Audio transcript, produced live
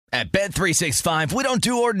At Bet365, we don't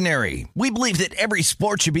do ordinary. We believe that every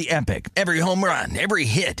sport should be epic. Every home run, every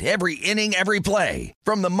hit, every inning, every play.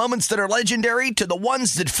 From the moments that are legendary to the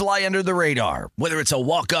ones that fly under the radar. Whether it's a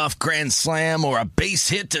walk-off grand slam or a base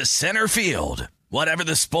hit to center field. Whatever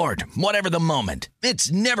the sport, whatever the moment.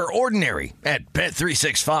 It's never ordinary at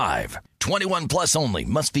Bet365. 21 plus only.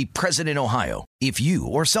 Must be present in Ohio. If you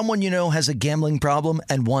or someone you know has a gambling problem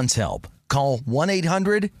and wants help, call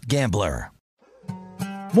 1-800-GAMBLER.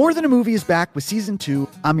 More Than a Movie is back with Season 2.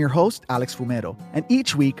 I'm your host, Alex Fumero, and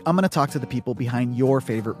each week I'm going to talk to the people behind your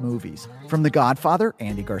favorite movies. From The Godfather,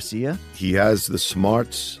 Andy Garcia. He has the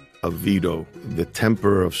smarts of Vito, the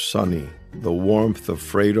temper of Sonny, the warmth of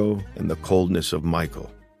Fredo, and the coldness of Michael.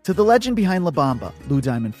 To the legend behind La Bamba, Lou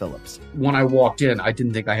Diamond Phillips. When I walked in, I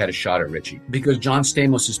didn't think I had a shot at Richie because John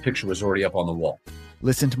Stamos' picture was already up on the wall.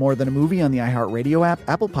 Listen to More Than a Movie on the iHeartRadio app,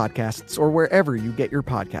 Apple Podcasts, or wherever you get your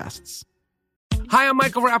podcasts. Hi, I'm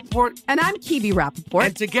Michael Rappaport. And I'm Kibi Rappaport.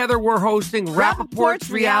 And together we're hosting Rappaport's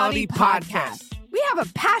Reality Podcast. We have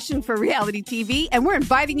a passion for reality TV, and we're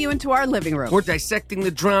inviting you into our living room. We're dissecting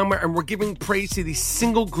the drama, and we're giving praise to the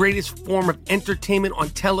single greatest form of entertainment on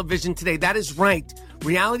television today. That is right.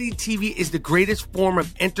 Reality TV is the greatest form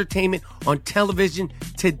of entertainment on television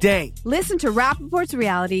today. Listen to Rappaport's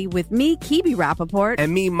Reality with me, Kibi Rappaport.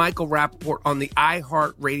 And me, Michael Rappaport, on the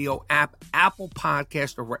iHeartRadio app, Apple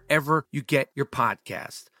Podcast, or wherever you get your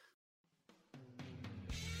podcast.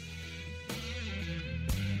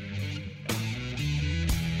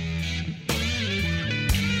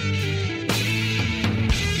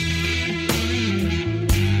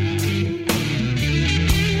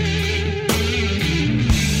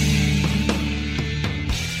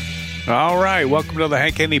 All right, welcome to the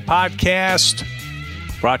Hank Haney Podcast,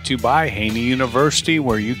 brought to you by Haney University,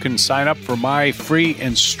 where you can sign up for my free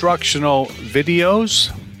instructional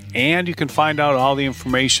videos, and you can find out all the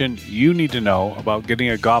information you need to know about getting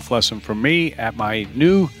a golf lesson from me at my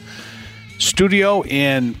new studio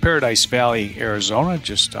in Paradise Valley, Arizona,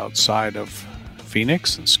 just outside of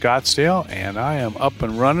Phoenix and Scottsdale, and I am up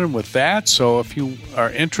and running with that. So if you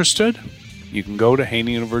are interested, you can go to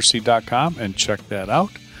haneyuniversity.com and check that out.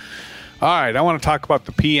 All right, I want to talk about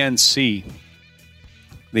the PNC,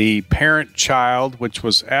 the parent-child, which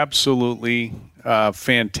was absolutely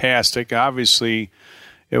fantastic. Obviously,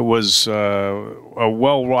 it was a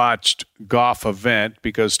well-watched golf event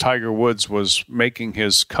because Tiger Woods was making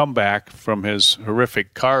his comeback from his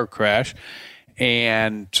horrific car crash.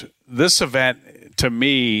 And this event, to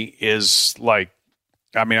me, is like,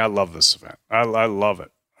 I mean, I love this event. I love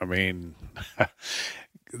it. I mean,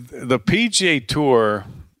 the PGA Tour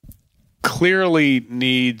clearly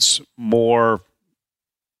needs more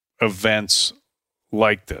events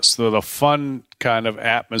like this. The fun kind of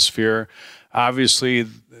atmosphere. Obviously,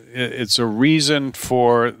 it's a reason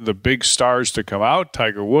for the big stars to come out.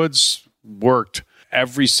 Tiger Woods worked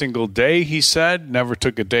every single day, he said, never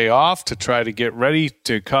took a day off to try to get ready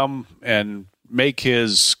to come and make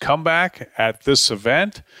his comeback at this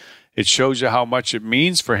event. It shows you how much it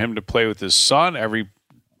means for him to play with his son.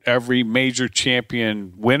 Every major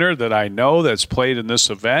champion winner that I know that's played in this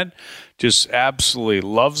event just absolutely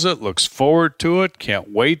loves it, looks forward to it,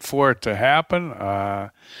 can't wait for it to happen. I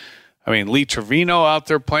mean, Lee Trevino out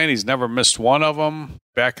there playing, he's never missed one of them.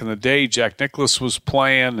 Back in the day, Jack Nicklaus was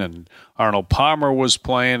playing, and Arnold Palmer was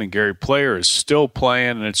playing, and Gary Player is still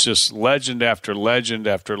playing, and it's just legend after legend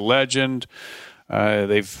after legend.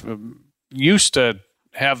 They've used to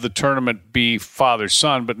have the tournament be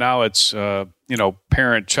father-son, but now it's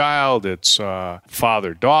parent-child, it's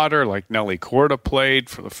father-daughter, like Nelly Korda played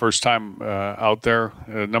for the first time out there,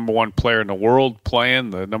 number one player in the world playing,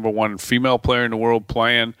 the number one female player in the world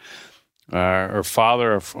playing, her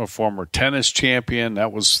father, a former tennis champion.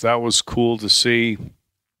 That was cool to see.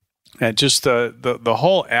 And just the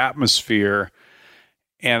whole atmosphere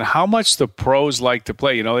and how much the pros like to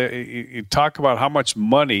play. You know, you talk about how much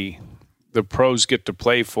money the pros get to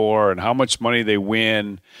play for and how much money they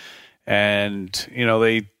win. And, you know,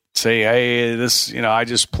 they say, hey, I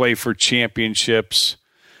just play for championships.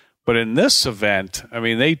 But in this event, I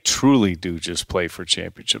mean, they truly do just play for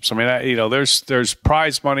championships. I mean, there's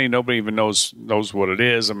prize money. Nobody even knows what it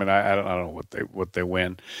is. I mean, I don't know what they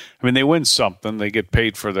win. I mean, they win something. They get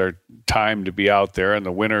paid for their time to be out there, and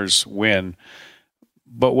the winners win.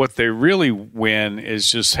 But what they really win is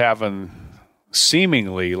just having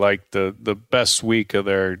seemingly like the best week of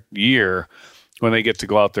their year when they get to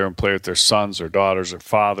go out there and play with their sons or daughters or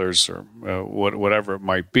fathers or whatever it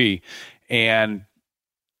might be. And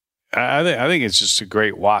I think it's just a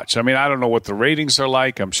great watch. I mean, I don't know what the ratings are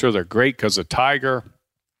like. I'm sure they're great because of Tiger.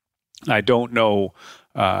 I don't know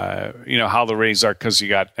how the Rays are because you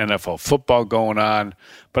got NFL football going on.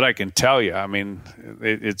 But I can tell you, I mean,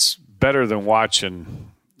 it's better than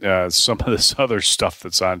watching some of this other stuff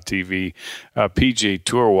that's on TV, PGA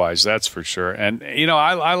Tour-wise, that's for sure. And,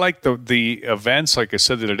 I like the events. Like I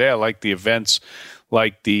said the other day, I like the events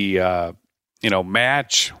like the,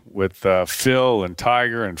 match with Phil and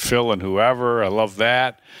Tiger and Phil and whoever. I love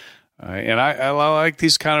that. And I like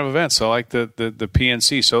these kind of events. I like the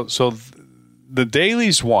PNC. So the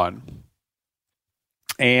Dailies won.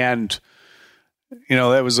 And,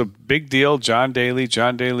 that was a big deal. John Daly,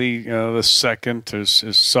 the second,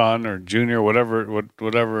 his son or junior, whatever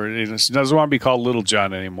it is. He doesn't want to be called Little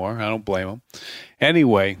John anymore. I don't blame him.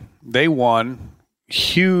 Anyway, they won.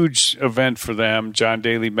 Huge event for them. John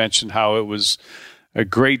Daly mentioned how it was a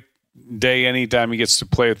great day anytime he gets to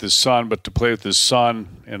play with his son, but to play with his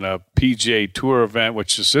son in a PGA Tour event,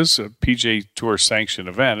 which is a PGA Tour sanctioned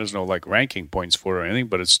event. There's no ranking points for it or anything,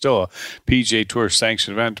 but it's still a PGA Tour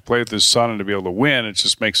sanctioned event. To play with his son and to be able to win, it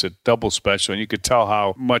just makes it double special. And you could tell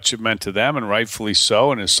how much it meant to them, and rightfully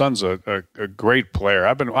so. And his son's a great player.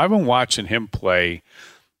 I've been watching him play,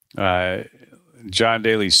 John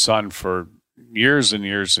Daly's son, for years and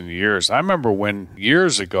years and years. I remember when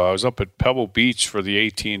years ago I was up at Pebble Beach for the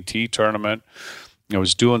AT&T tournament. I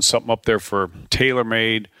was doing something up there for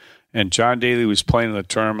TaylorMade, and John Daly was playing in the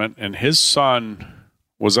tournament, and his son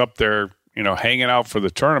was up there, hanging out for the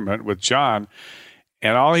tournament with John,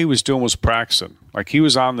 and all he was doing was practicing. Like, he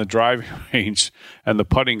was on the driving range and the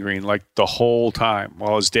putting green the whole time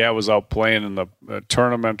while his dad was out playing in the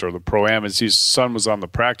tournament or the Pro-Am. His son was on the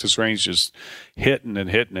practice range just hitting and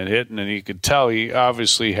hitting and hitting, and you could tell he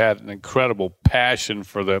obviously had an incredible passion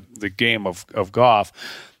for the game of golf.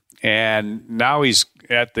 And now he's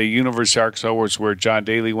at the University of Arkansas, where John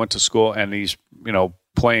Daly went to school, and he's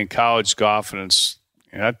playing college golf, and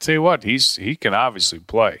I tell you what, he can obviously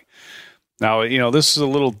play. Now, this is a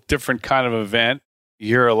little different kind of event. You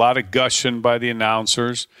hear a lot of gushing by the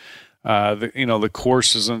announcers. The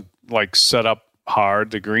course isn't set up hard.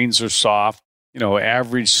 The greens are soft.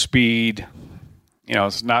 Average speed.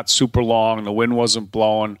 It's not super long. The wind wasn't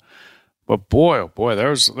blowing. But boy, oh boy,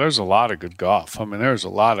 there's a lot of good golf. I mean, there's a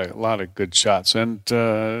lot of good shots. And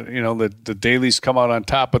the Dailies come out on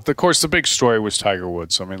top. But of course, the big story was Tiger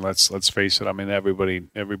Woods. I mean, let's face it. I mean,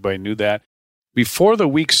 everybody knew that. Before the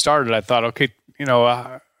week started, I thought, okay,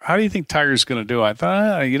 how do you think Tiger's going to do? I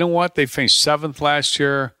thought, you know what? They finished 7th last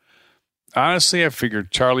year. Honestly, I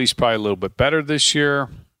figured Charlie's probably a little bit better this year.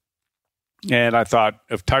 And I thought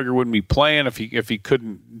if Tiger wouldn't be playing, if he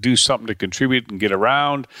couldn't do something to contribute and get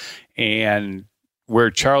around, and where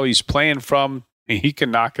Charlie's playing from, he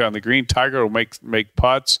can knock it on the green. Tiger will make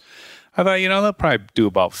putts. I thought, they'll probably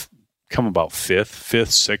come about 5th,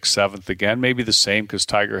 6th, 7th again, maybe the same because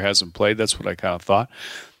Tiger hasn't played. That's what I kind of thought.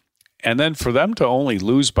 And then for them to only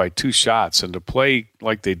lose by 2 shots and to play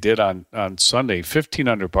like they did on Sunday, 15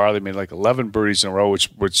 under par, they made 11 birdies in a row,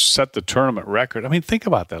 which set the tournament record. I mean, think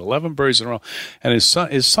about that, 11 birdies in a row. And his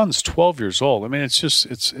son's 12 years old. I mean, it's just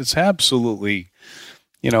it's absolutely,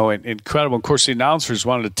 incredible. Of course, the announcers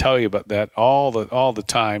wanted to tell you about that all the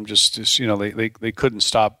time. Just they couldn't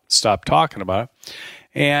stop talking about it.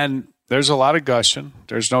 And there's a lot of gushing.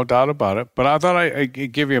 There's no doubt about it. But I thought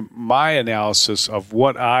I'd give you my analysis of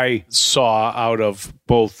what I saw out of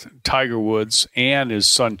both Tiger Woods and his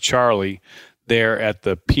son Charlie there at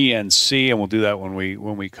the PNC, and we'll do that when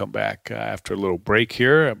we come back after a little break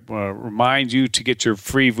here. I want to remind you to get your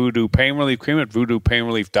free Voodoo Pain Relief Cream at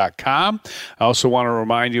voodoopainrelief.com. I also want to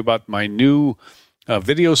remind you about my new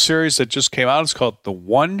video series that just came out. It's called the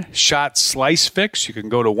One Shot Slice Fix. You can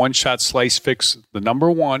go to One Shot Slice Fix, the number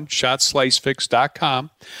 1,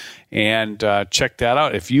 shotslicefix.com, and check that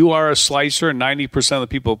out. If you are a slicer, and 90% of the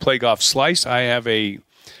people who play golf slice, I have a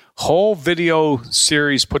whole video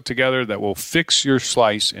series put together that will fix your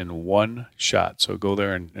slice in one shot. So go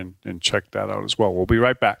there and check that out as well. We'll be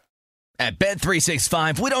right back. At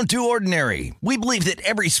Bet365, we don't do ordinary. We believe that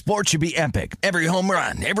every sport should be epic. Every home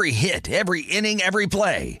run, every hit, every inning, every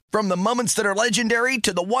play. From the moments that are legendary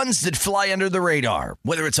to the ones that fly under the radar.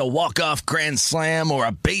 Whether it's a walk-off grand slam or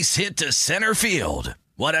a base hit to center field.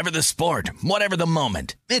 Whatever the sport, whatever the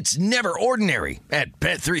moment. It's never ordinary at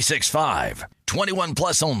Bet365. 21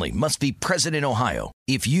 plus only. Must be present in Ohio.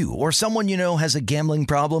 If you or someone you know has a gambling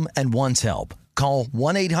problem and wants help, call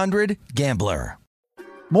 1-800-GAMBLER.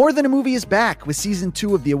 More Than a Movie is back with Season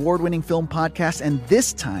 2 of the award-winning film podcast, and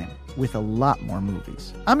this time with a lot more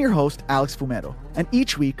movies. I'm your host, Alex Fumero, and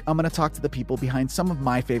each week I'm going to talk to the people behind some of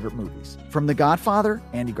my favorite movies. From The Godfather,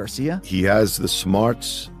 Andy Garcia. He has the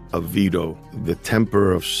smarts of Vito, the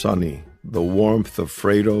temper of Sonny, the warmth of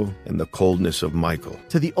Fredo, and the coldness of Michael.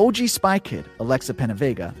 To the OG Spy Kid, Alexa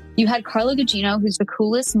Penavega. You had Carla Gugino, who's the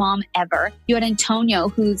coolest mom ever. You had Antonio,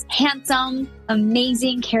 who's handsome,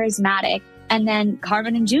 amazing, charismatic. And then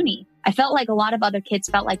Carmen and Junie. I felt like a lot of other kids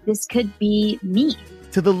felt like this could be me.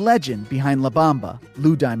 To the legend behind La Bamba,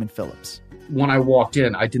 Lou Diamond Phillips. When I walked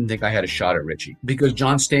in, I didn't think I had a shot at Richie because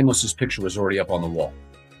John Stamos' picture was already up on the wall.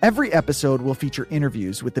 Every episode will feature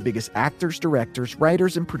interviews with the biggest actors, directors,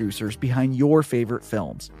 writers, and producers behind your favorite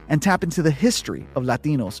films and tap into the history of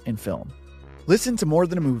Latinos in film. Listen to More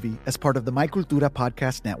Than a Movie as part of the My Cultura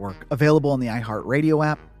Podcast Network, available on the iHeartRadio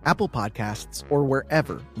app, Apple Podcasts, or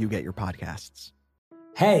wherever you get your podcasts.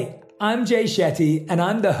 Hey, I'm Jay Shetty, and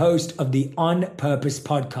I'm the host of the On Purpose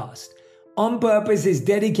podcast. On Purpose is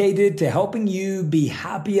dedicated to helping you be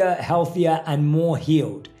happier, healthier, and more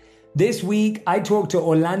healed. This week, I talked to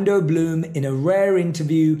Orlando Bloom in a rare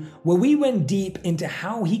interview where we went deep into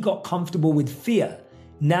how he got comfortable with fear,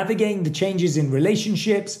 navigating the changes in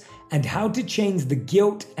relationships, and how to change the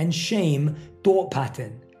guilt and shame thought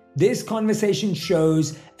pattern. This conversation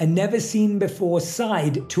shows a never-seen-before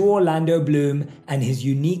side to Orlando Bloom and his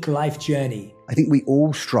unique life journey. I think we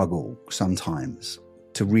all struggle sometimes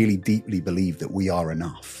to really deeply believe that we are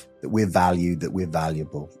enough, that we're valued, that we're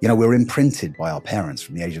valuable. You know, we're imprinted by our parents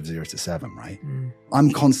from the age of 0 to 7, right?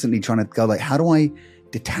 I'm constantly trying to go like, how do I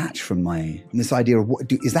detach from this idea of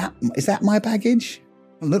is that my baggage?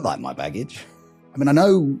 It doesn't look like my baggage. I mean, I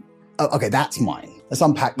know, okay, that's mine. Let's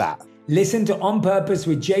unpack that. Listen to On Purpose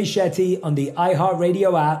with Jay Shetty on the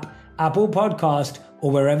iHeartRadio app, Apple Podcast,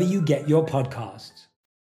 or wherever you get your podcasts.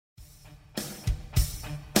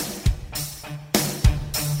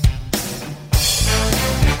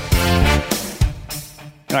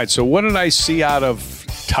 All right, so what did I see out of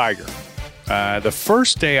Tiger? The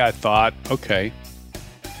first day I thought, okay,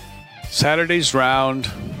 Saturday's round,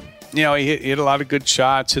 you know, he hit a lot of good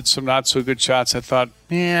shots, hit some not so good shots. I thought,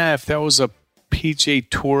 yeah, if that was a PGA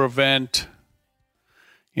Tour event,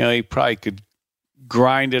 you know, he probably could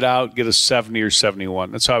grind it out, get a 70 or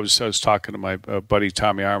 71. That's how I was talking to my buddy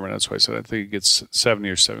Tommy Armour. That's why I said I think he gets 70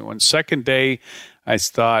 or 71. Second day, I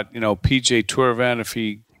thought, you know, PGA Tour event, if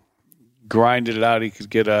he grinded it out, he could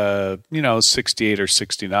get a, you know, 68 or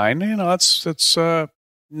 69. You know, that's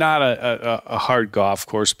not a hard golf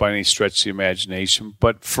course by any stretch of the imagination.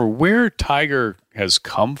 But for where Tiger has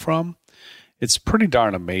come from, it's pretty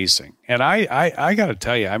darn amazing. And I got to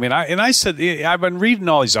tell you, I mean, I said, I've been reading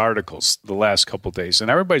all these articles the last couple of days, and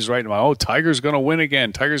everybody's writing about, oh, Tiger's going to win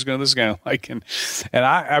again. Tiger's going to this again. Like, and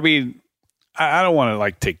I mean, I don't want to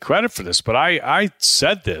like take credit for this, but I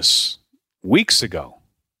said this weeks ago,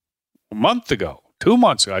 a month ago, 2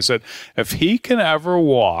 months ago. I said, if he can ever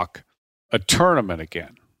walk a tournament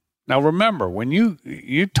again. Now, remember, when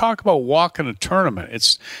you talk about walking a tournament,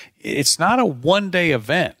 it's not a one-day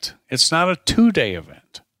event. It's not a 2-day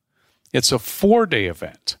event. It's a 4-day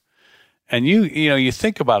event. And you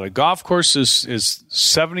think about it. Golf course is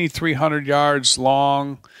 7,300 yards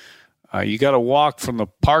long. You got to walk from the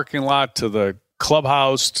parking lot to the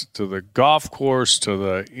clubhouse to the golf course to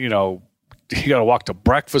the, you got to walk to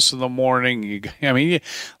breakfast in the morning.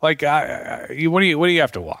 What do you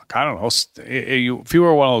have to walk? I don't know. If you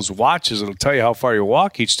wear one of those watches, it'll tell you how far you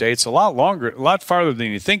walk each day. It's a lot longer, a lot farther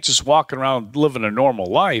than you think, just walking around living a normal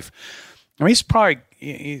life. I mean, he's probably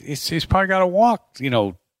got to walk,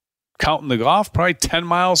 counting the golf, probably 10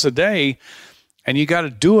 miles a day. And you got to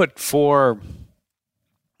do it for,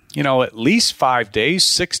 at least 5 days,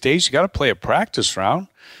 6 days. You got to play a practice round.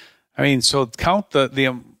 I mean, so count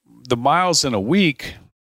the miles in a week.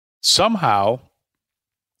 Somehow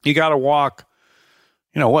you got to walk,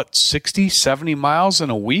 60, 70 miles in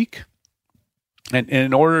a week. And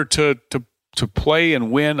in order to play and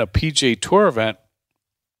win a PGA Tour event.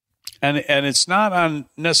 And it's not on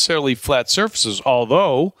necessarily flat surfaces,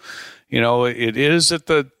 although, it is at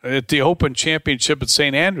the Open Championship at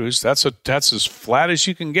St. Andrews. That's as flat as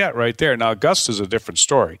you can get right there. Now, Augusta's a different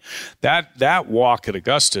story. That walk at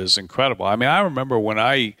Augusta is incredible. I mean, I remember when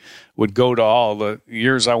I would go to all the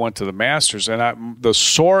years I went to the Masters, and the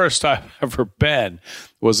sorest I've ever been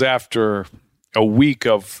was after a week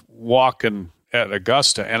of walking at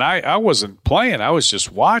Augusta. And I wasn't playing. I was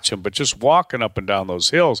just watching, but just walking up and down those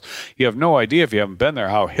hills. You have no idea, if you haven't been there,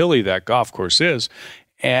 how hilly that golf course is.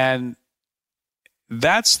 And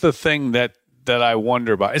that's the thing that I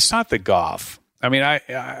wonder about. It's not the golf. I mean,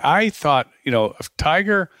 I thought, if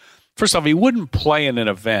Tiger, first off, he wouldn't play in an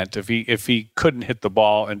event if he couldn't hit the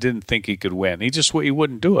ball and didn't think he could win. He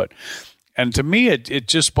wouldn't do it. And to me,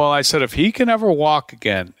 I said, if he can ever walk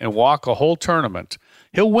again and walk a whole tournament,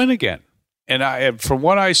 he'll win again. And from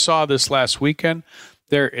what I saw this last weekend,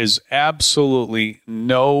 There is absolutely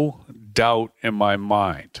no doubt in my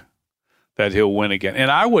mind that he'll win again.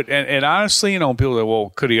 And I would, and honestly, people say,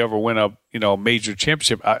 well, could he ever win a major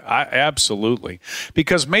championship? I absolutely.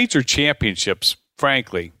 Because major championships,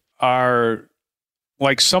 frankly, are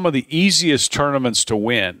like some of the easiest tournaments to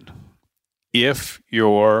win if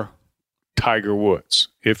you're Tiger Woods,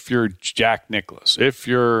 if you're Jack Nicklaus, if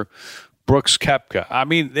you're Brooks Koepka. I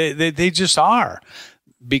mean, they just are.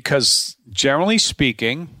 Because generally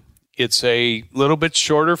speaking, it's a little bit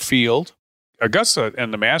shorter field. Augusta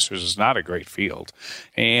and the Masters is not a great field.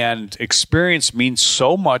 And experience means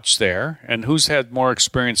so much there. And who's had more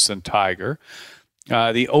experience than Tiger?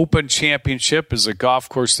 The Open Championship is a golf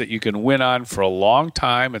course that you can win on for a long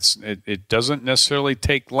time. It doesn't necessarily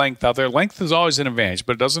take length out there. Length is always an advantage,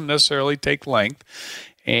 but it doesn't necessarily take length.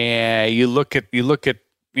 And you look at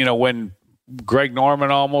when Greg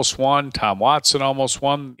Norman almost won, Tom Watson almost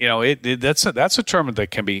won. That's a tournament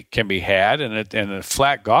that can be had, and a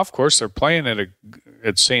flat golf course. They're playing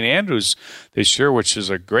at St. Andrews this year, which is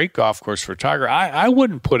a great golf course for Tiger. I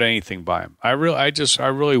wouldn't put anything by him. I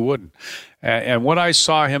really wouldn't. And what I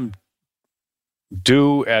saw him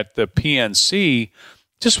do at the PNC,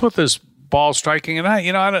 just with his ball striking, and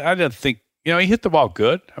I didn't think he hit the ball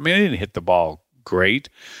good. I mean, he didn't hit the ball great.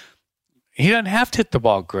 He doesn't have to hit the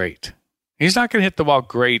ball great. He's not going to hit the ball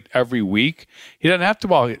great every week. He doesn't have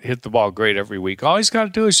to hit the ball great every week. All he's got to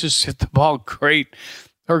do is just hit the ball great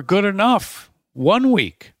or good enough one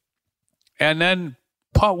week and then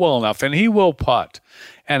putt well enough, and he will putt.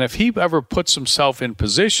 And if he ever puts himself in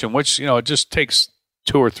position, which, it just takes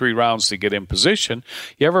 2 or 3 rounds to get in position,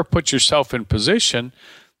 you ever put yourself in position,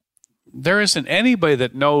 there isn't anybody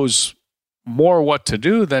that knows more what to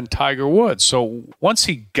do than Tiger Woods. So once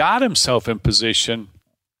he got himself in position,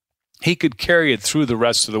 he could carry it through the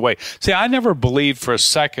rest of the way. See, I never believed for a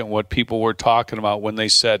second what people were talking about when they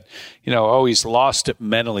said, he's lost it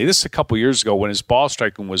mentally. This is a couple years ago when his ball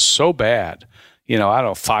striking was so bad. I don't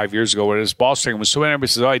know, 5 years ago when his ball striking was so bad. Everybody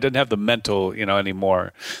says, he doesn't have the mental,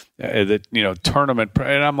 anymore. Tournament.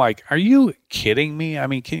 And I'm like, are you kidding me? I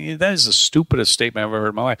mean, that is the stupidest statement I've ever heard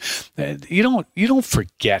in my life. You don't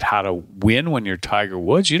forget how to win when you're Tiger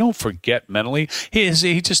Woods. You don't forget mentally.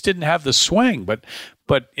 He just didn't have the swing.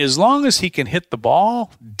 But as long as he can hit the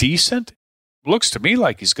ball decent, looks to me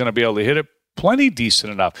like he's going to be able to hit it plenty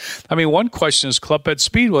decent enough. I mean, one question is club head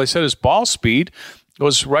speed. Well, they said his ball speed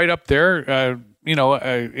was right up there,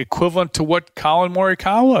 equivalent to what Colin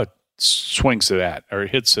Morikawa swings it at or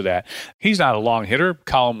hits it at. He's not a long hitter,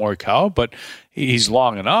 Colin Morikawa, but he's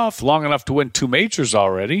long enough to win 2 majors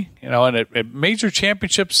already. And at major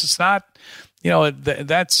championships, it's not.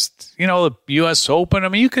 That's the U.S. Open. I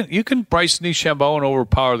mean, you can Bryson DeChambeau and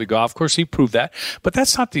overpower the golf course. He proved that, but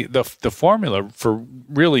that's not the formula for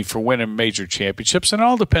winning major championships. And it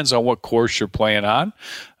all depends on what course you're playing on.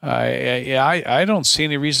 I don't see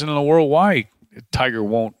any reason in the world why Tiger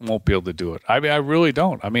won't be able to do it. I really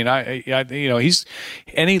don't. I mean,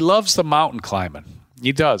 he loves the mountain climbing.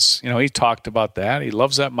 He does. He talked about that. He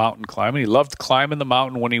loves that mountain climbing. He loved climbing the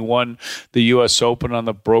mountain when he won the U.S. Open on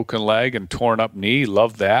the broken leg and torn up knee. He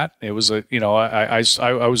loved that. It was I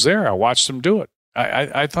was there. I watched him do it.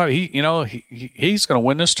 I thought he's going to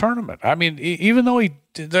win this tournament. I mean, even though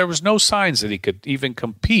there was no signs that he could even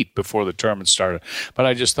compete before the tournament started. But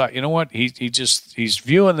I just thought, you know what? He's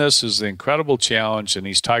viewing this as an incredible challenge, and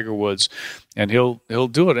he's Tiger Woods, and he'll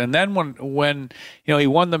do it. And then when he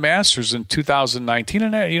won the Masters in 2019,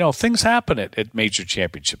 and things happen at major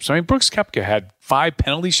championships. I mean, Brooks Koepka had 5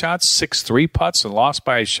 penalty shots, 6 3-putts, and lost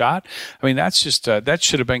by a shot. I mean, that's just that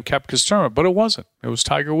should have been Koepka's tournament, but it wasn't. It was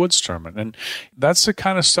Tiger Woods' tournament, and that's the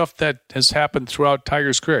kind of stuff that has happened throughout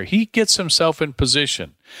Tiger's career. He gets himself in position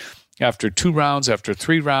after 2 rounds, after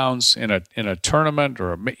 3 rounds in a tournament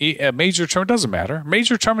or a major tournament. Doesn't matter.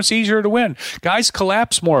 Major tournaments easier to win. Guys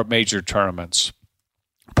collapse more at major tournaments.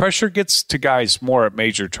 Pressure gets to guys more at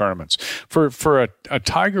major tournaments. For a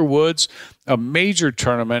Tiger Woods, a major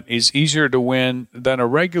tournament is easier to win than a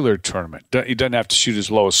regular tournament. He doesn't have to shoot his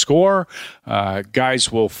lowest score.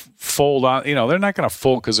 Guys will fold on. They're not going to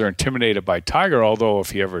fold because they're intimidated by Tiger, although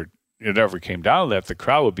if it ever came down to that, the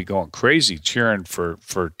crowd would be going crazy cheering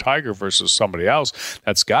for Tiger versus somebody else.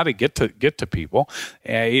 That's got to get to people,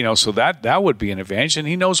 so that would be an advantage, and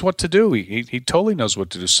he knows what to do. He totally knows what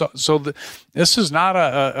to do. So this is not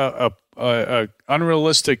a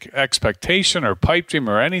unrealistic expectation or pipe dream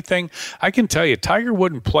or anything. I can tell you, Tiger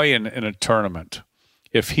wouldn't play in a tournament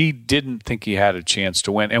if he didn't think he had a chance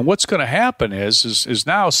to win. And what's going to happen is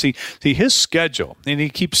now, see his schedule, and he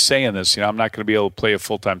keeps saying this, I'm not going to be able to play a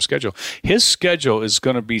full-time schedule. His schedule is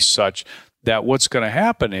going to be such that what's going to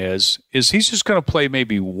happen is he's just going to play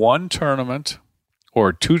maybe one tournament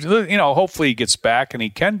or two. Hopefully he gets back and he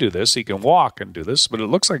can do this. He can walk and do this, but it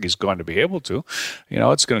looks like he's going to be able to.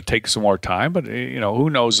 It's going to take some more time, but, who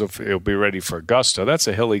knows if he'll be ready for Augusta. That's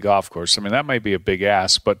a hilly golf course. I mean, that might be a big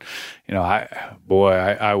ask, but,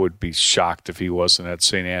 I would be shocked if he wasn't at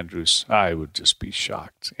St. Andrews. I would just be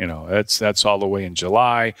shocked. That's all the way in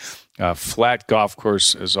July. Flat golf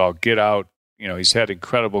course is all get out. He's had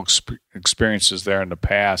incredible experiences there in the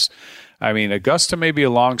past. I mean, Augusta may be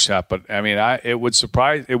a long shot, but I mean, it would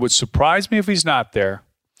surprise me if he's not there.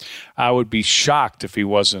 I would be shocked if he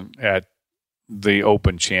wasn't at the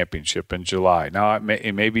Open Championship in July. Now,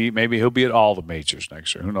 maybe he'll be at all the majors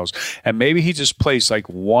next year. Who knows? And maybe he just plays like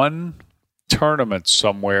one tournament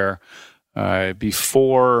somewhere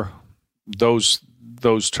before those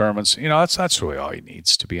tournaments. That's really all he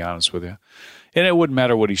needs, to be honest with you. And it wouldn't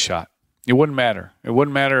matter what he shot. It wouldn't matter. It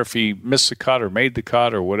wouldn't matter if he missed the cut or made the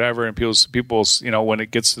cut or whatever. And people, when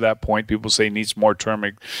it gets to that point, people say he needs more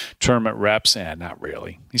tournament reps. Not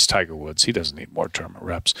really. He's Tiger Woods. He doesn't need more tournament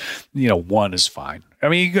reps. One is fine. I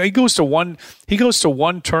mean, he goes to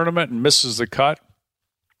one tournament and misses the cut.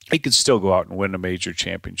 He could still go out and win a major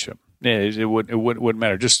championship. It wouldn't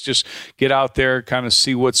matter. Just get out there, kind of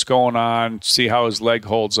see what's going on, see how his leg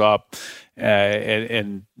holds up.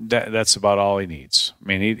 And that's about all he needs. I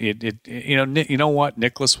mean, you know what?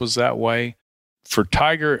 Nicklaus was that way. For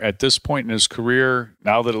Tiger at this point in his career,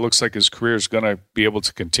 now that it looks like his career is going to be able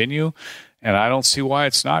to continue, and I don't see why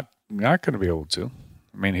it's not going to be able to.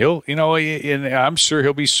 I mean, and I'm sure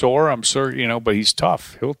he'll be sore. I'm sure, but he's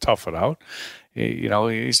tough. He'll tough it out.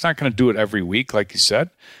 He's not going to do it every week, like you said.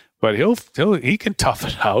 But he can tough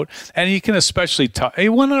it out, and he can especially he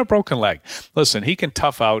went on a broken leg. Listen, he can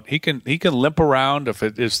tough out. He can limp around if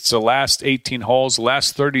it's the last 18 holes, the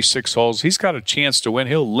last 36 holes. He's got a chance to win.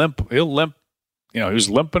 He'll limp. He was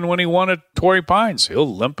limping when he won at Torrey Pines.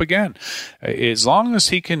 He'll limp again. As long as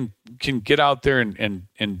he can get out there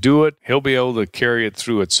and do it, he'll be able to carry it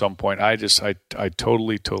through at some point. I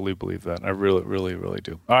totally believe that. I really, really, really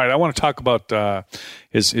do. All right, I want to talk about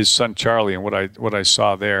his son Charlie and what I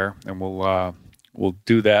saw there, and we'll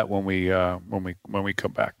do that when we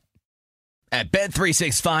come back. At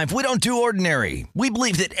Bet365, we don't do ordinary. We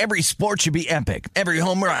believe that every sport should be epic. Every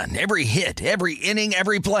home run, every hit, every inning,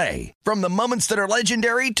 every play. From the moments that are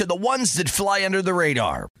legendary to the ones that fly under the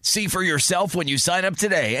radar. See for yourself when you sign up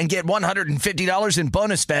today and get $150 in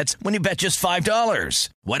bonus bets when you bet just $5.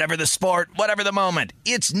 Whatever the sport, whatever the moment,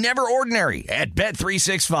 it's never ordinary at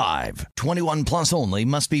Bet365. 21 plus only.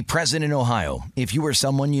 Must be present in Ohio. If you or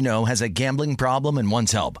someone you know has a gambling problem and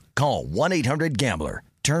wants help, call 1-800-GAMBLER.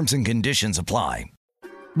 Terms and conditions apply.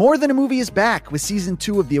 More Than a Movie is back with season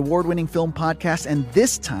 2 of the award-winning film podcast, and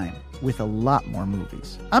this time with a lot more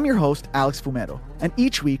movies. I'm your host, Alex Fumero, and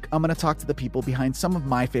each week I'm going to talk to the people behind some of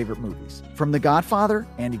my favorite movies. From The Godfather,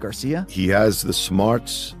 Andy Garcia. He has the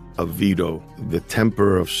smarts of Vito, the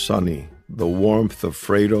temper of Sonny, the warmth of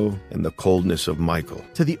Fredo, and the coldness of Michael.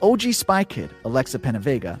 To the OG Spy Kid, Alexa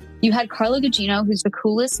Penavega. You had Carla Gugino, who's the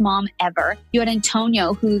coolest mom ever. You had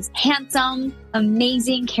Antonio, who's handsome,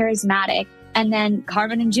 amazing, charismatic. And then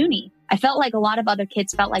Carmen and Junie. I felt like a lot of other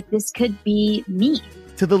kids felt like this could be me.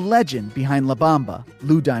 To the legend behind La Bamba,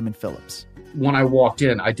 Lou Diamond Phillips. When I walked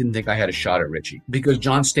in, I didn't think I had a shot at Richie because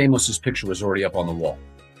John Stamos' picture was already up on the wall.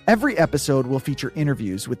 Every episode will feature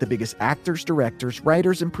interviews with the biggest actors, directors,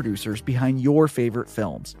 writers, and producers behind your favorite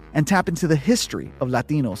films and tap into the history of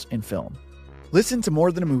Latinos in film. Listen to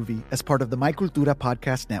More Than a Movie as part of the My Cultura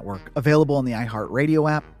Podcast Network, available on the iHeartRadio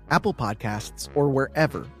app, Apple Podcasts, or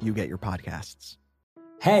wherever you get your podcasts.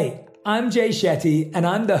 Hey, I'm Jay Shetty, and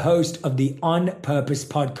I'm the host of the On Purpose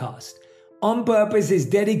podcast. On Purpose is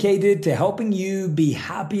dedicated to helping you be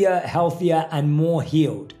happier, healthier, and more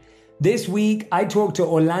healed. This week, I talked to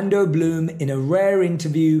Orlando Bloom in a rare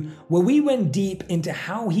interview where we went deep into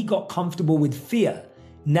how he got comfortable with fear,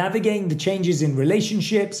 navigating the changes in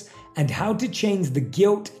relationships, and how to change the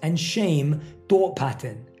guilt and shame thought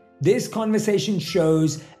pattern. This conversation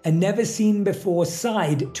shows a never-seen-before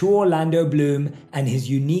side to Orlando Bloom and his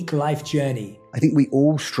unique life journey. I think we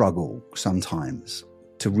all struggle sometimes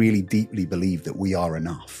to really deeply believe that we are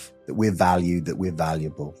enough, that we're valued, that we're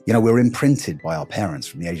valuable. We're imprinted by our parents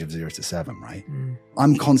from the age of 0 to 7, right?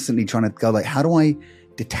 I'm constantly trying to go like, how do I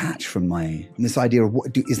detach from this idea of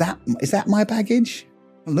is that my baggage?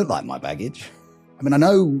 It doesn't look like my baggage. I mean, I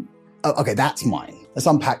know, okay, that's mine. Let's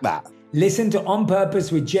unpack that. Listen to On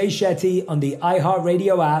Purpose with Jay Shetty on the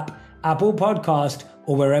iHeartRadio app, Apple Podcast,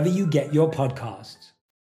 or wherever you get your podcasts.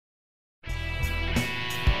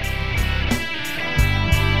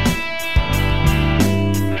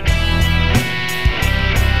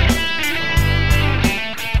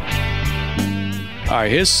 All right,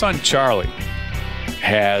 his son Charlie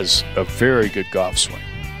has a very good golf swing.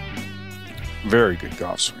 Very good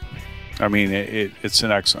golf swing. I mean, it's an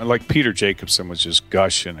excellent. Like Peter Jacobson was just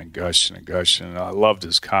gushing and gushing and gushing. And I loved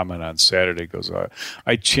his comment on Saturday. He goes,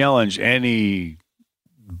 I challenge any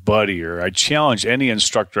buddy or I challenge any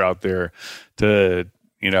instructor out there to,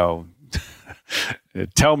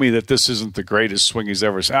 tell me that this isn't the greatest swing he's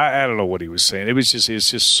ever seen. I don't know what he was saying. It's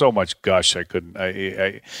just so much gush. I couldn't.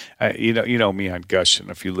 You know me on gushing.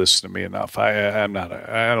 If you listen to me enough, I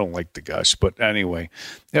don't like the gush. But anyway,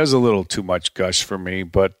 it was a little too much gush for me.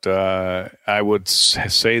 But I would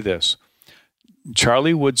say this: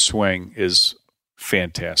 Charlie Wood's swing is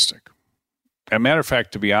fantastic. As a matter of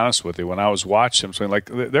fact, to be honest with you, when I was watching him swing, like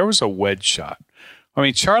there was a wedge shot. I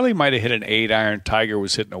mean, Charlie might have hit an 8-iron. Tiger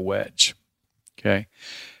was hitting a wedge. Okay.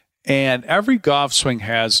 And every golf swing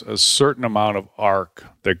has a certain amount of arc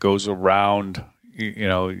that goes around,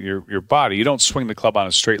 your body. You don't swing the club on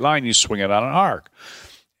a straight line. You swing it on an arc.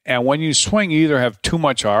 And when you swing, you either have too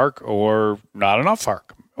much arc or not enough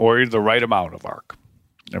arc or the right amount of arc.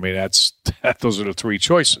 I mean, those are the three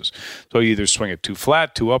choices. So you either swing it too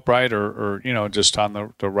flat, too upright, or just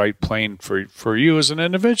on the right plane for you as an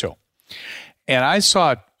individual. And I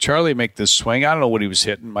saw Charlie make this swing. I don't know what he was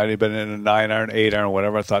hitting. Might have been in a 9-iron, 8-iron,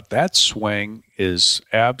 whatever. I thought that swing is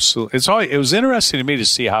absolutely. It was interesting to me to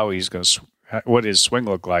see how he's going to, what his swing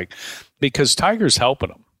looked like, because Tiger's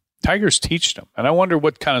helping him. Tiger's teaching him, and I wonder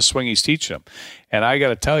what kind of swing he's teaching him. And I got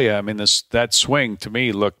to tell you, I mean, that swing to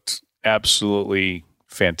me looked absolutely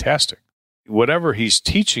fantastic. Whatever he's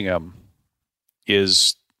teaching him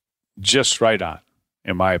is just right on,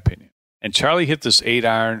 in my opinion. And Charlie hit this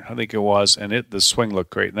 8-iron, I think it was, and the swing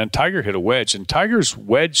looked great. And then Tiger hit a wedge, and Tiger's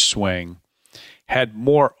wedge swing had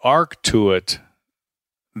more arc to it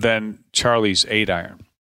than Charlie's 8-iron.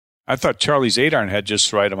 I thought Charlie's 8-iron had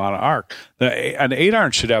just the right amount of arc. An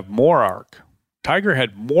 8-iron should have more arc. Tiger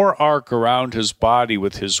had more arc around his body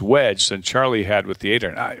with his wedge than Charlie had with the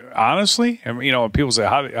 8-iron. Honestly, when people say,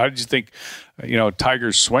 how did you think,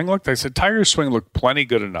 Tiger's swing looked? I said, Tiger's swing looked plenty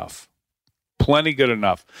good enough. Plenty good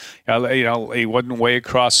enough. He wasn't way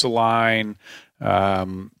across the line.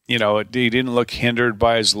 He didn't look hindered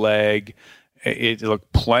by his leg. It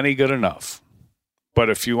looked plenty good enough.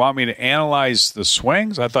 But if you want me to analyze the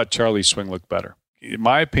swings, I thought Charlie's swing looked better. In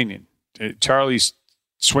my opinion, Charlie's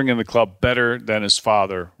swinging the club better than his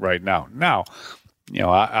father right now. Now,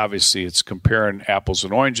 obviously it's comparing apples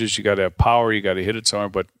and oranges. You got to have power. You got to hit it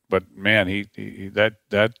somewhere. But man,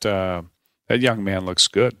 that young man looks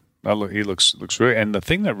good. He looks really, and the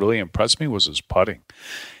thing that really impressed me was his putting,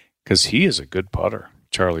 because he is a good putter,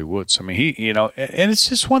 Charlie Woods. I mean, and it's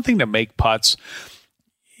just one thing to make putts.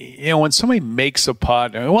 When somebody makes a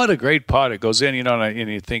putt, what a great putt! It goes in,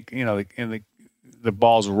 and you think, and the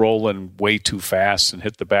ball's rolling way too fast and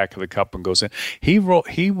hit the back of the cup and goes in. He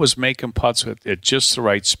was making putts at just the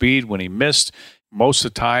right speed. When he missed, most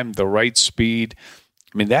of the time the right speed.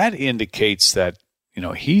 I mean, that indicates that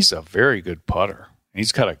he's a very good putter.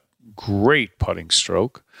 He's got a great putting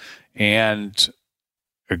stroke and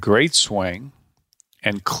a great swing,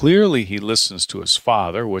 and clearly he listens to his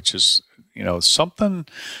father, which is something.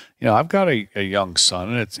 I've got a young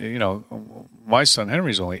son, and it's my son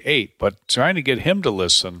Henry's only 8, but trying to get him to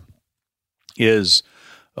listen is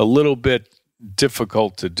a little bit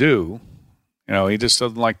difficult to do. He just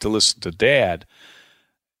doesn't like to listen to dad.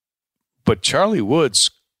 But Charlie Woods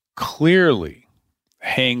clearly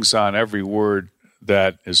hangs on every word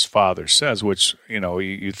that his father says, which,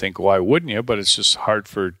 you think, why wouldn't you? But it's just hard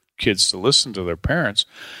for kids to listen to their parents.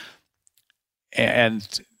 And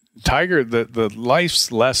Tiger, the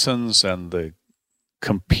life's lessons and the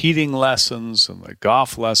competing lessons and the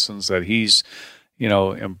golf lessons that he's,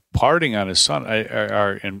 imparting on his son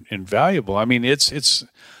are invaluable. I mean, it's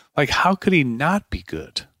like, how could he not be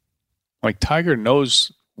good? Like, Tiger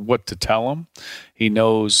knows what to tell him. He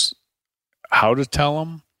knows how to tell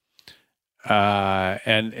him.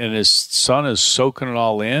 And his son is soaking it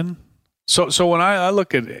all in. So when I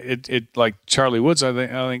look at it like Charlie Woods, I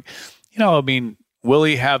think, will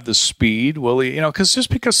he have the speed? Will he, because just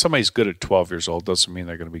because somebody's good at 12 years old doesn't mean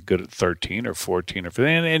they're going to be good at 13 or 14 or 15.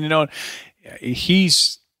 And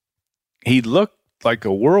he looked like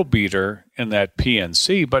a world beater in that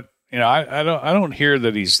PNC, but I don't hear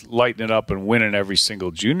that he's lighting it up and winning every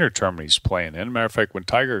single junior tournament he's playing in. Matter of fact, when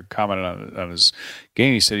Tiger commented on his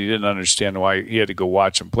game, he said he didn't understand why he had to go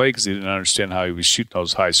watch him play, because he didn't understand how he was shooting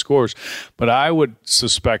those high scores. But I would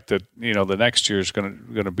suspect that the next year is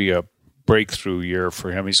going to be a breakthrough year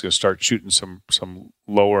for him. He's going to start shooting some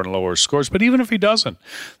lower and lower scores. But even if he doesn't,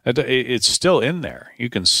 it's still in there. You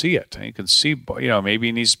can see it. You can see, maybe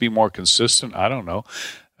he needs to be more consistent. I don't know.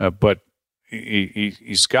 But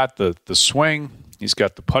he's got the swing. He's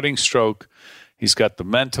got the putting stroke. He's got the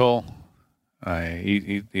mental.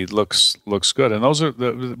 He looks good. And those are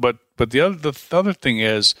but the other thing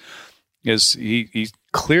is he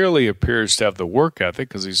clearly appears to have the work ethic,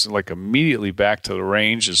 because he's like immediately back to the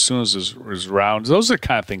range as soon as his rounds. Those are the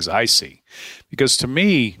kind of things I see, because to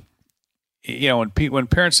me, when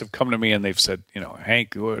parents have come to me and they've said,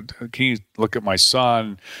 Hank, can you look at my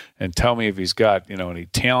son and tell me if he's got any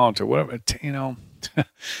talent or whatever?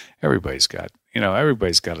 Everybody's got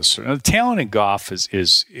a certain the talent in golf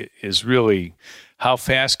is really how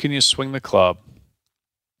fast can you swing the club.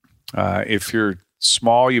 If you're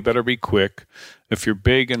small, you better be quick. If you're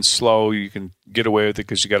big and slow, you can get away with it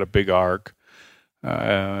because you got a big arc.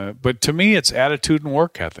 But to me, it's attitude and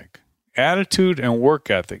work ethic. Attitude and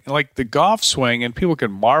work ethic. Like the golf swing, and people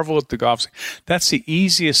can marvel at the golf swing. That's the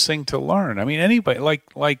easiest thing to learn. I mean, anybody, like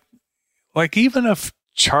even if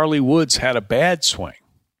Charlie Woods had a bad swing,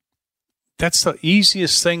 that's the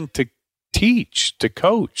easiest thing to teach, to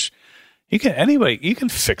coach. You can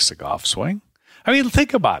fix a golf swing. I mean,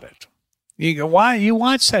 think about it. You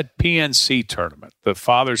watch that PNC tournament, the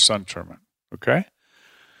father-son tournament, okay?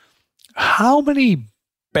 How many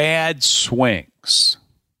bad swings?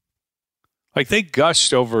 Like, they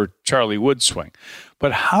gushed over Charlie Wood's swing,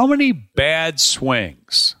 but how many bad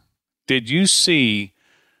swings did you see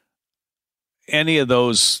any of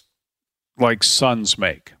those, like, sons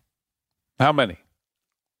make? How many?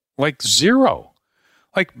 Like, zero.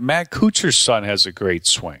 Like, Matt Kuchar's son has a great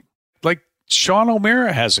swing. Like, Sean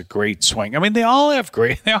O'Mara has a great swing. I mean, they all have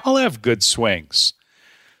good swings.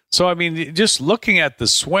 So, I mean, just looking at the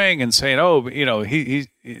swing and saying, he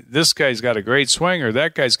this guy's got a great swing or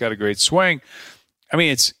that guy's got a great swing. I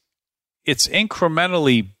mean, it's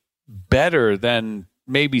incrementally better than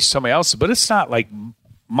maybe somebody else, but it's not like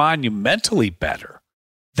monumentally better.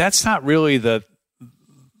 That's not really the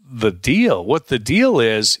deal. What the deal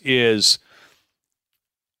is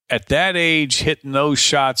at that age, hitting those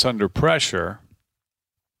shots under pressure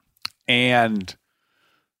and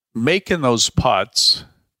making those putts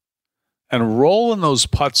and rolling those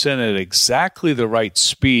putts in at exactly the right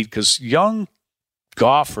speed, because young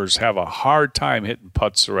golfers have a hard time hitting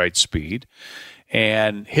putts the right speed,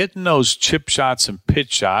 and hitting those chip shots and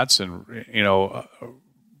pitch shots and,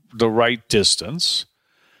 the right distance.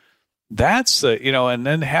 That's and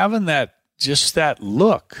then having that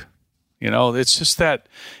look. It's just that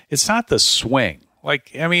it's not the swing.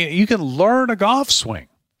 Like, I mean, you can learn a golf swing.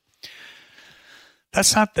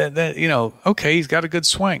 That's not that okay, he's got a good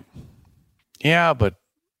swing. Yeah, but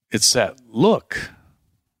it's that look.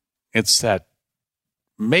 It's that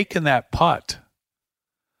making that putt.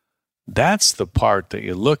 That's the part that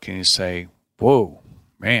you look and you say, whoa,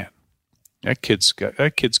 man, that kid's got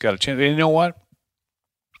a chance. And you know what?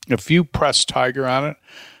 If you press Tiger on it,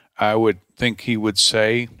 I would think he would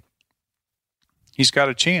say, he's got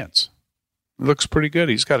a chance. It looks pretty good.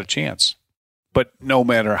 He's got a chance. But no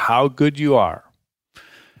matter how good you are,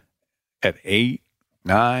 at 8,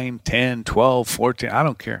 9, 10, 12, 14, I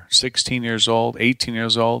don't care, 16 years old, 18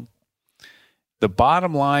 years old, the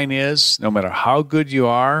bottom line is, no matter how good you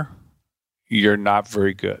are, you're not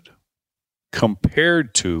very good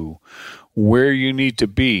compared to where you need to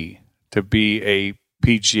be a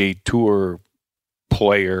PGA Tour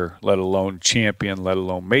player, let alone champion, let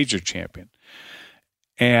alone major champion.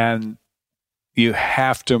 And you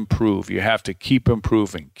have to improve. You have to keep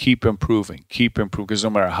improving, because no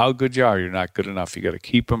matter how good you are, you're not good enough. You got to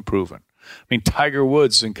keep improving. I mean, Tiger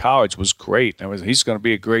Woods in college was great. He's going to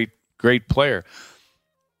be a great player.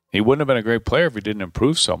 He wouldn't have been a great player if he didn't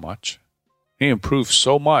improve so much. He improved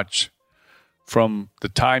so much from the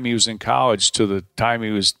time he was in college to the time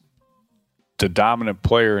he was the dominant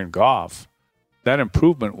player in golf. That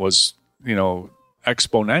improvement was,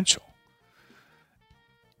 exponential.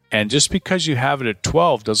 And just because you have it at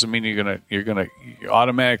 12 doesn't mean you're gonna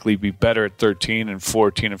automatically be better at 13 and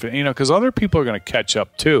 14 and 15, because other people are gonna catch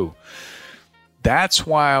up too. That's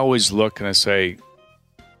why I always look and I say,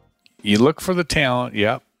 you look for the talent,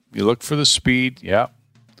 yep. You look for the speed, yep.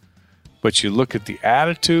 But you look at the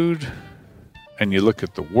attitude, and you look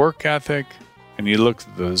at the work ethic, and you look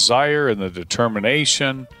at the desire and the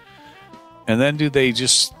determination, and then do they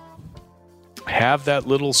just have that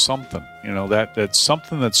little something, that's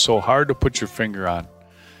something that's so hard to put your finger on.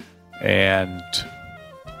 And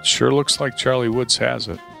sure looks like Charlie Woods has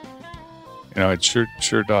it. It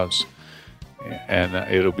sure does. and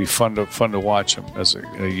it'll be fun to watch him as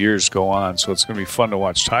the years go on. So it's going to be fun to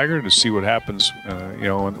watch Tiger, to see what happens,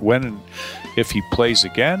 when and if he plays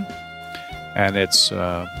again. And it's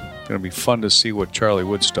going to be fun to see what Charlie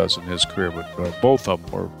Woods does in his career. But both of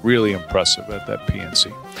them were really impressive at that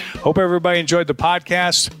PNC. Hope everybody enjoyed the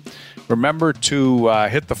podcast. Remember to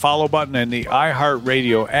hit the follow button in the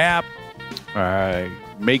iHeartRadio app.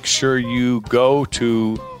 Make sure you go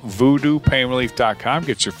to VoodooPainRelief.com.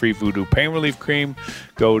 Get your free Voodoo Pain Relief Cream.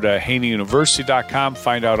 Go to HaneyUniversity.com.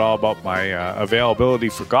 Find out all about my availability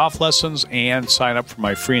for golf lessons and sign up for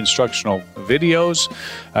my free instructional videos.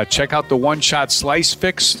 Check out the One-Shot Slice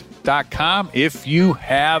Fix.com. If you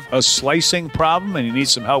have a slicing problem and you need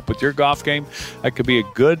some help with your golf game, that could be a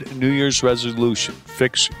good New Year's resolution.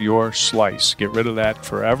 Fix your slice. Get rid of that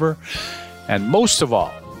forever. And most of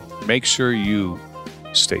all, make sure you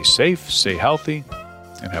stay safe, stay healthy,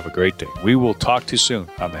 and have a great day. We will talk to you soon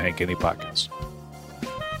on the Hank Haney Podcast.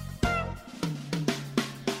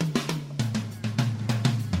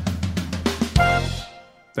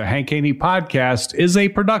 The Hank Haney Podcast is a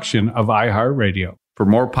production of iHeartRadio. For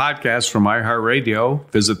more podcasts from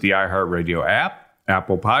iHeartRadio, visit the iHeartRadio app,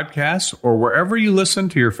 Apple Podcasts, or wherever you listen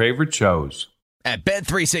to your favorite shows. At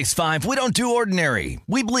Bet365, we don't do ordinary.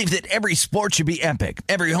 We believe that every sport should be epic.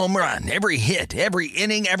 Every home run, every hit, every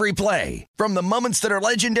inning, every play. From the moments that are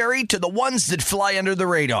legendary to the ones that fly under the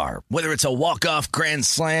radar. Whether it's a walk-off grand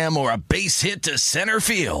slam or a base hit to center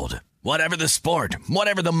field. Whatever the sport,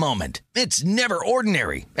 whatever the moment. It's never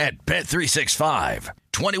ordinary at Bet365.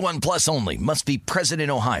 21 plus only. Must be present in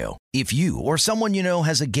Ohio. If you or someone you know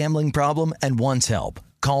has a gambling problem and wants help,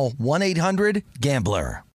 call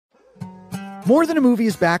 1-800-GAMBLER. More Than a Movie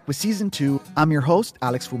is back with Season 2. I'm your host,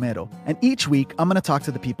 Alex Fumero, and each week I'm going to talk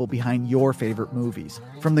to the people behind your favorite movies.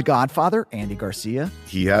 From The Godfather, Andy Garcia.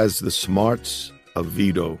 He has the smarts of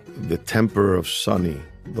Vito, the temper of Sonny,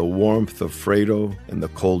 the warmth of Fredo, and the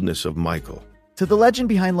coldness of Michael. To the legend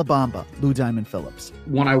behind La Bamba, Lou Diamond Phillips.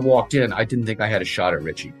 When I walked in, I didn't think I had a shot at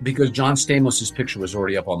Richie because John Stamos' picture was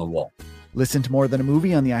already up on the wall. Listen to More Than a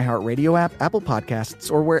Movie on the iHeartRadio app, Apple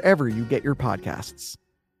Podcasts, or wherever you get your podcasts.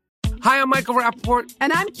 Hi, I'm Michael Rappaport.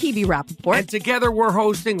 And I'm Kibi Rappaport. And together we're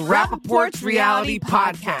hosting Rappaport's Reality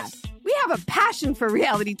Podcast. We have a passion for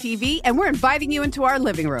reality TV, and we're inviting you into our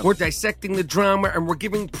living room. We're dissecting the drama, and we're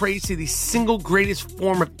giving praise to the single greatest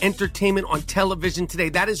form of entertainment on television today.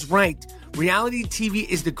 That is right. Reality TV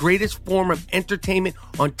is the greatest form of entertainment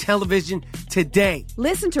on television today.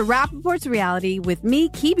 Listen to Rappaport's Reality with me,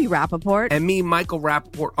 Kibi Rappaport. And me, Michael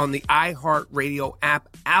Rappaport, on the iHeartRadio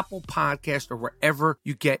app, Apple Podcast, or wherever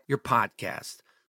you get your podcast.